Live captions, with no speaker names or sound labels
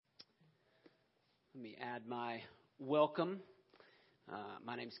Let me add my welcome.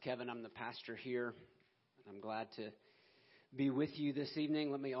 My name's Kevin. I'm the pastor here. I'm glad to be with you this evening.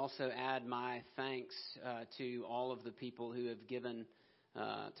 Let me also add my thanks to all of the people who have given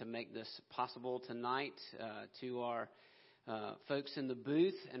to make this possible tonight, to our folks in the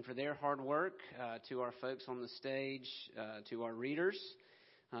booth and for their hard work, to our folks on the stage, to our readers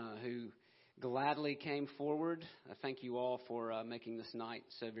who gladly came forward. I thank you all for making this night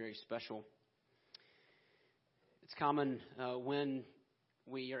so very special. It's common when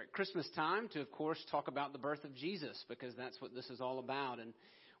we are at Christmas time to, of course, talk about the birth of Jesus, because that's what this is all about. And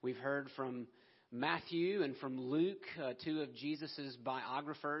we've heard from Matthew and from Luke, two of Jesus'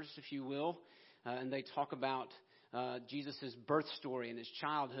 biographers, if you will, and they talk about Jesus' birth story and his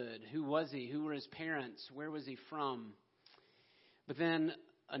childhood. Who was he? Who were his parents? Where was he from? But then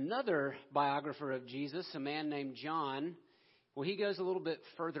another biographer of Jesus, a man named John, well, he goes a little bit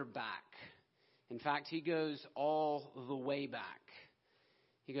further back. In fact, he goes all the way back.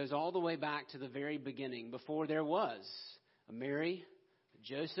 He goes all the way back to the very beginning, before there was a Mary, a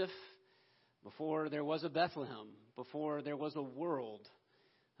Joseph, before there was a Bethlehem, before there was a world,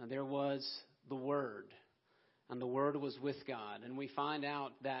 and there was the Word, and the Word was with God. And we find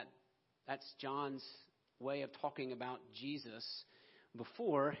out that that's John's way of talking about Jesus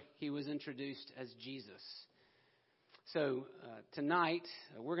before he was introduced as Jesus. So tonight,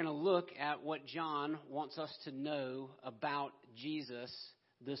 we're going to look at what John wants us to know about Jesus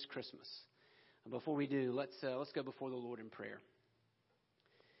this Christmas. Before we do, let's go before the Lord in prayer.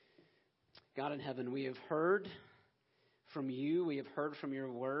 God in heaven, we have heard from you. We have heard from your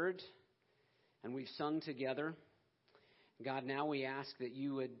word, and we've sung together. God, now we ask that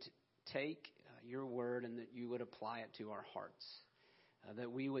you would take your word and that you would apply it to our hearts, that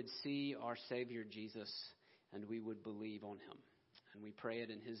we would see our Savior Jesus and we would believe on him. And we pray it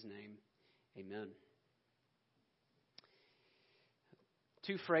in his name. Amen.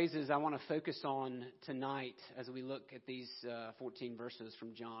 Two phrases I want to focus on tonight as we look at these 14 verses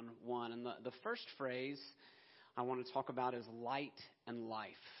from John 1. And the first phrase I want to talk about is light and life.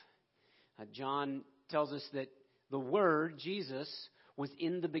 John tells us that the Word, Jesus, was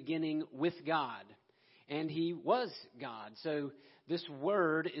in the beginning with God. And he was God. So this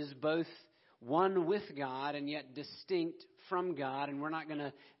Word is both one with God and yet distinct from God. And we're not going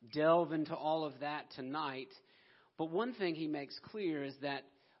to delve into all of that tonight. But one thing he makes clear is that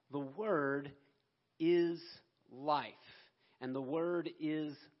the Word is life. And the Word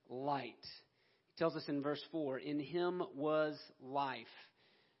is light. He tells us in verse 4, in him was life.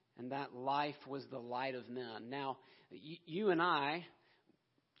 And that life was the light of men. Now, you and I,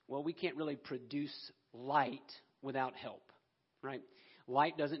 well, we can't really produce light without help, right?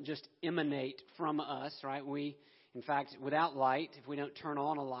 Light doesn't just emanate from us, right? In fact, without light, if we don't turn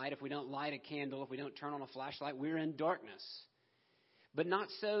on a light, if we don't light a candle, if we don't turn on a flashlight, we're in darkness. But not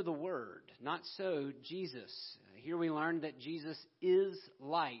so the Word, not so Jesus. Here we learn that Jesus is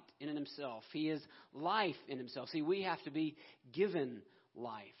light in himself. He is life in himself. See, we have to be given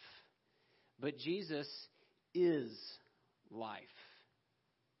life. But Jesus is life.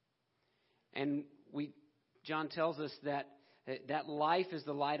 And John tells us that life is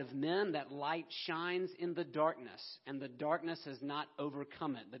the light of men. That light shines in the darkness, and the darkness has not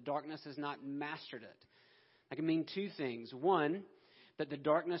overcome it. The darkness has not mastered it. That can mean two things. One, that the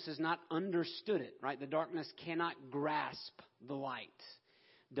darkness has not understood it, right? The darkness cannot grasp the light.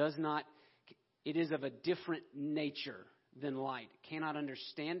 It is of a different nature than light. It cannot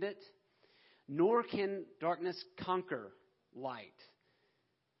understand it, nor can darkness conquer light.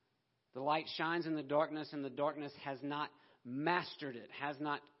 The light shines in the darkness, and the darkness has not mastered it, has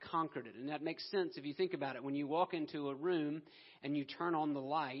not conquered it. And that makes sense if you think about it. When you walk into a room and you turn on the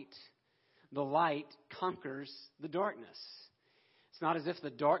light conquers the darkness. It's not as if the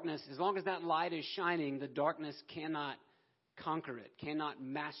darkness, as long as that light is shining, the darkness cannot conquer it, cannot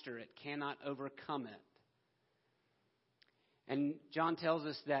master it, cannot overcome it. And John tells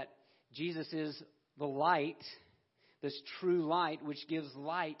us that Jesus is the light, this true light, which gives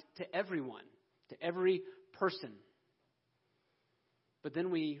light to everyone, to every person. But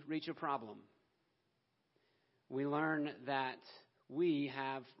then we reach a problem. We learn that we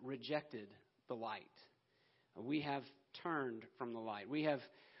have rejected the light. We have turned from the light.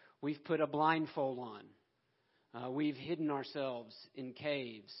 We've put a blindfold on. We've hidden ourselves in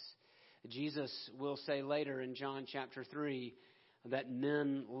caves. Jesus will say later in John chapter 3 that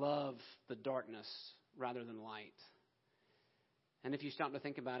men love the darkness rather than light. And if you stop to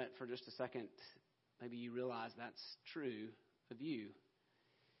think about it for just a second, maybe you realize that's true of you.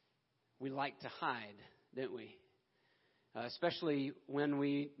 We like to hide, don't we? Especially when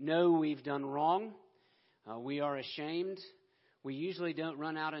we know we've done wrong, We are ashamed. We usually don't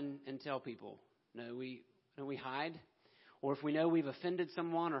run out and tell people. No, we hide. Or if we know we've offended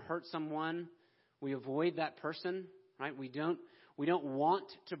someone or hurt someone, we avoid that person, right? We don't want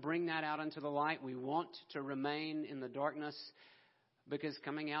to bring that out into the light. We want to remain in the darkness because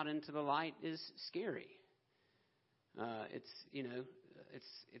coming out into the light is scary.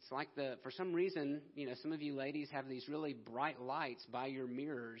 It's like for some reason, some of you ladies have these really bright lights by your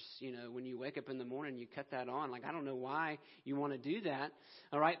mirrors. When you wake up in the morning, you cut that on. Like, I don't know why you want to do that.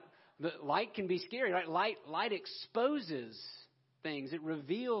 All right. The light can be scary, right? Light exposes things. It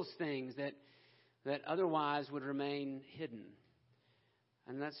reveals things that otherwise would remain hidden.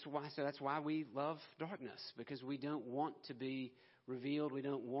 And that's why we love darkness, because we don't want to be revealed. We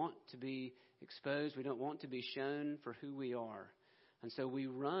don't want to be exposed. We don't want to be shown for who we are. And so we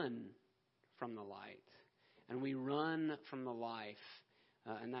run from the light, and we run from the life,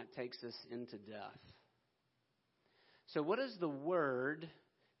 and that takes us into death. So what does the Word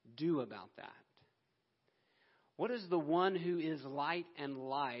do about that? What does the one who is light and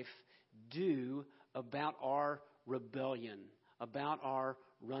life do about our rebellion, about our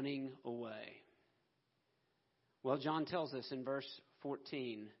running away? Well, John tells us in verse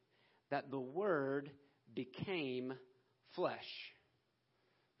 14 that the Word became flesh.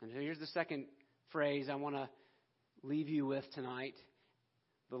 And here's the second phrase I want to leave you with tonight.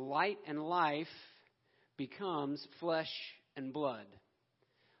 The light and life becomes flesh and blood.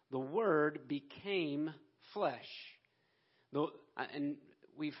 The Word became flesh. And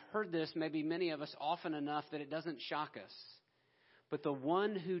we've heard this, maybe many of us, often enough that it doesn't shock us. But the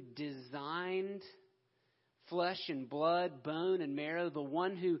one who designed flesh and blood, bone and marrow, the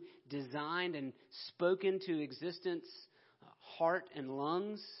one who designed and spoke into existence heart and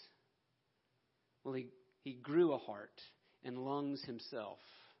lungs, well, he grew a heart and lungs himself.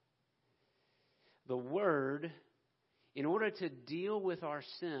 The Word, in order to deal with our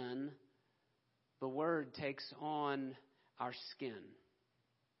sin, the Word takes on our skin.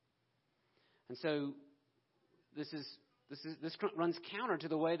 And so this runs counter to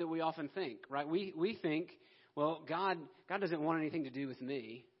the way that we often think, right? We think, well, God doesn't want anything to do with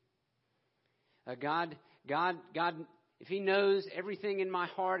me. God, if He knows everything in my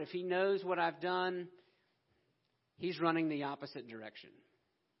heart, if He knows what I've done, He's running the opposite direction.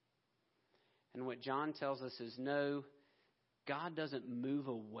 And what John tells us is, no, God doesn't move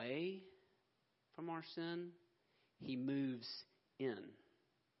away from our sin. He moves in.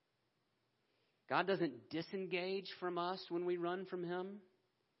 God doesn't disengage from us when we run from Him.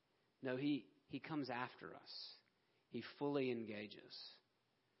 No, He comes after us. He fully engages.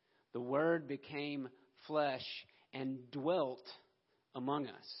 The Word became flesh and dwelt among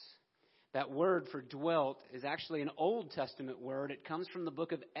us. That word for dwelt is actually an Old Testament word. It comes from the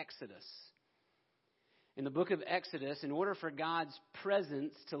book of Exodus. In the book of Exodus, in order for God's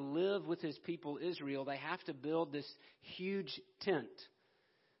presence to live with His people Israel, they have to build this huge tent.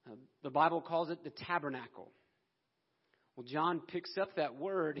 The Bible calls it the tabernacle. Well, John picks up that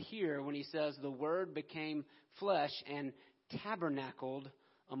word here when he says the Word became flesh and tabernacled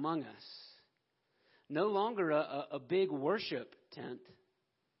among us. No longer a big worship tent,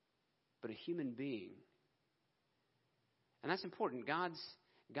 but a human being. And that's important. God's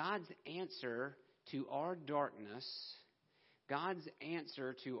answer to our darkness, God's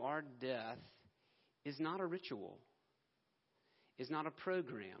answer to our death is not a ritual. It's not a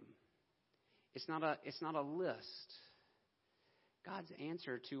program. It's not a list. God's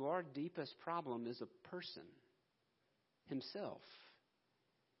answer to our deepest problem is a person, Himself.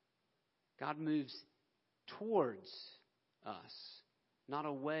 God moves towards us, not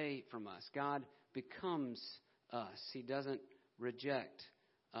away from us. God becomes us. He doesn't reject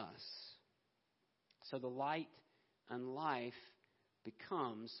us. So the light and life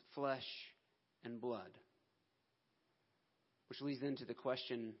becomes flesh and blood. Which leads into the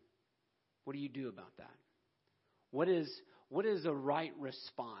question, what do you do about that? What is a right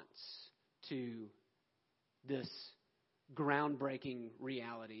response to this groundbreaking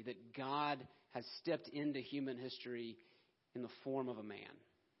reality that God has stepped into human history in the form of a man?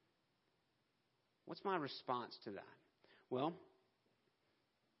 What's my response to that? Well,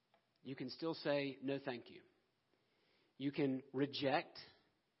 you can still say, no, thank you. You can reject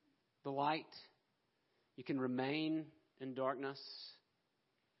the light. You can remain in darkness,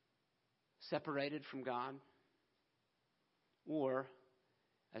 separated from God. Or,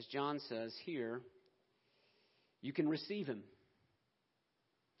 as John says here, you can receive Him.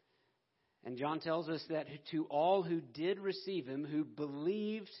 And John tells us that to all who did receive Him, who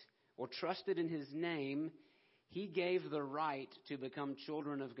believed or trusted in His name, He gave the right to become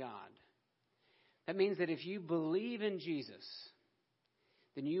children of God. That means that if you believe in Jesus,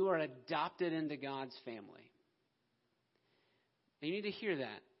 then you are adopted into God's family. And you need to hear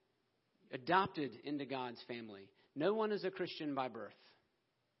that. Adopted into God's family. No one is a Christian by birth.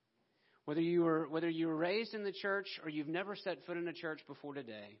 Whether you were raised in the church or you've never set foot in a church before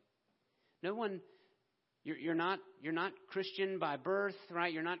today, no one. You're not Christian by birth,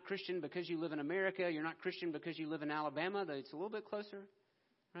 right? You're not Christian because you live in America. You're not Christian because you live in Alabama, though it's a little bit closer,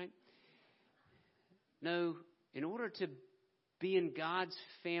 right? No, in order to be in God's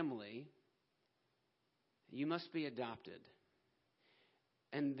family, you must be adopted.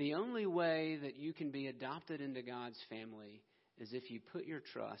 And the only way that you can be adopted into God's family is if you put your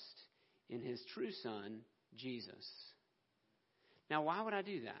trust in His true Son, Jesus. Now, why would I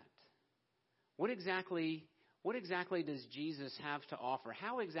do that? What exactly does Jesus have to offer?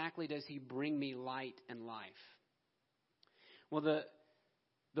 How exactly does He bring me light and life? Well,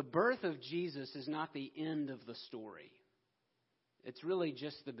 the birth of Jesus is not the end of the story. It's really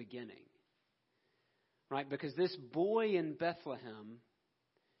just the beginning. Right? Because this boy in Bethlehem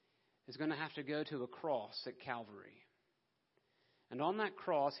is going to have to go to a cross at Calvary. And on that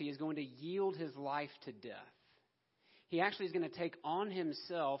cross, He is going to yield His life to death. He actually is going to take on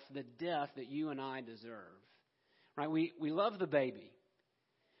Himself the death that you and I deserve. Right? We love the baby.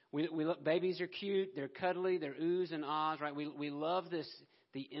 Babies are cute. They're cuddly. They're oohs and ahs. Right? We love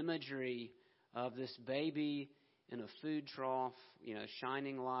the imagery of this baby in a food trough,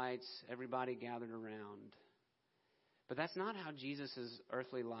 shining lights, everybody gathered around. But that's not how Jesus'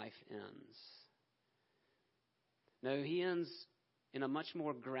 earthly life ends. No, He ends in a much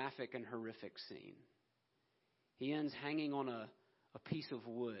more graphic and horrific scene. He ends hanging on a piece of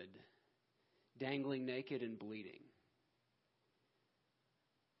wood, dangling naked and bleeding.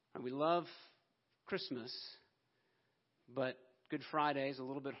 And we love Christmas, but Good Friday is a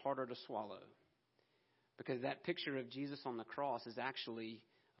little bit harder to swallow. Because that picture of Jesus on the cross is actually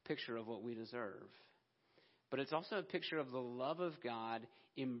a picture of what we deserve. But it's also a picture of the love of God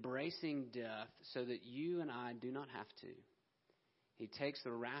embracing death so that you and I do not have to. He takes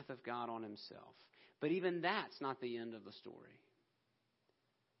the wrath of God on Himself. But even that's not the end of the story.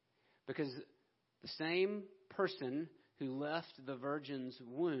 Because the same person who left the virgin's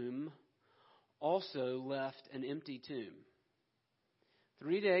womb also left an empty tomb.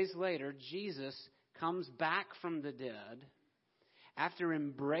 3 days later, Jesus comes back from the dead after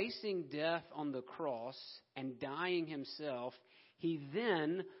embracing death on the cross and dying Himself. He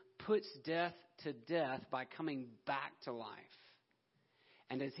then puts death to death by coming back to life.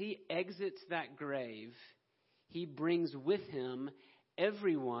 And as He exits that grave, He brings with Him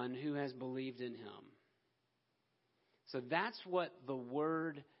everyone who has believed in Him. So that's what the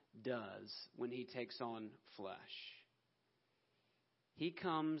Word does when He takes on flesh. He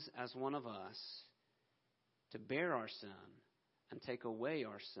comes as one of us to bear our sin and take away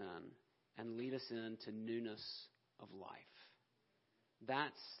our sin and lead us into newness of life.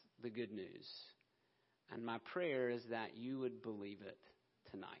 That's the good news. And my prayer is that you would believe it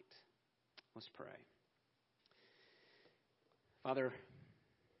tonight. Let's pray. Father,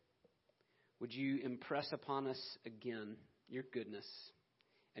 would you impress upon us again your goodness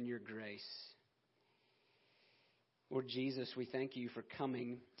and your grace? Lord Jesus, we thank you for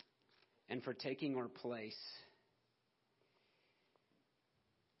coming and for taking our place,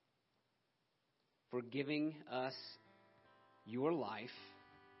 for giving us your life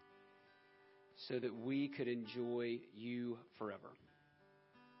so that we could enjoy you forever.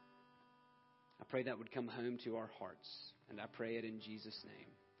 I pray that would come home to our hearts, and I pray it in Jesus' name.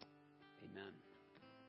 Amen.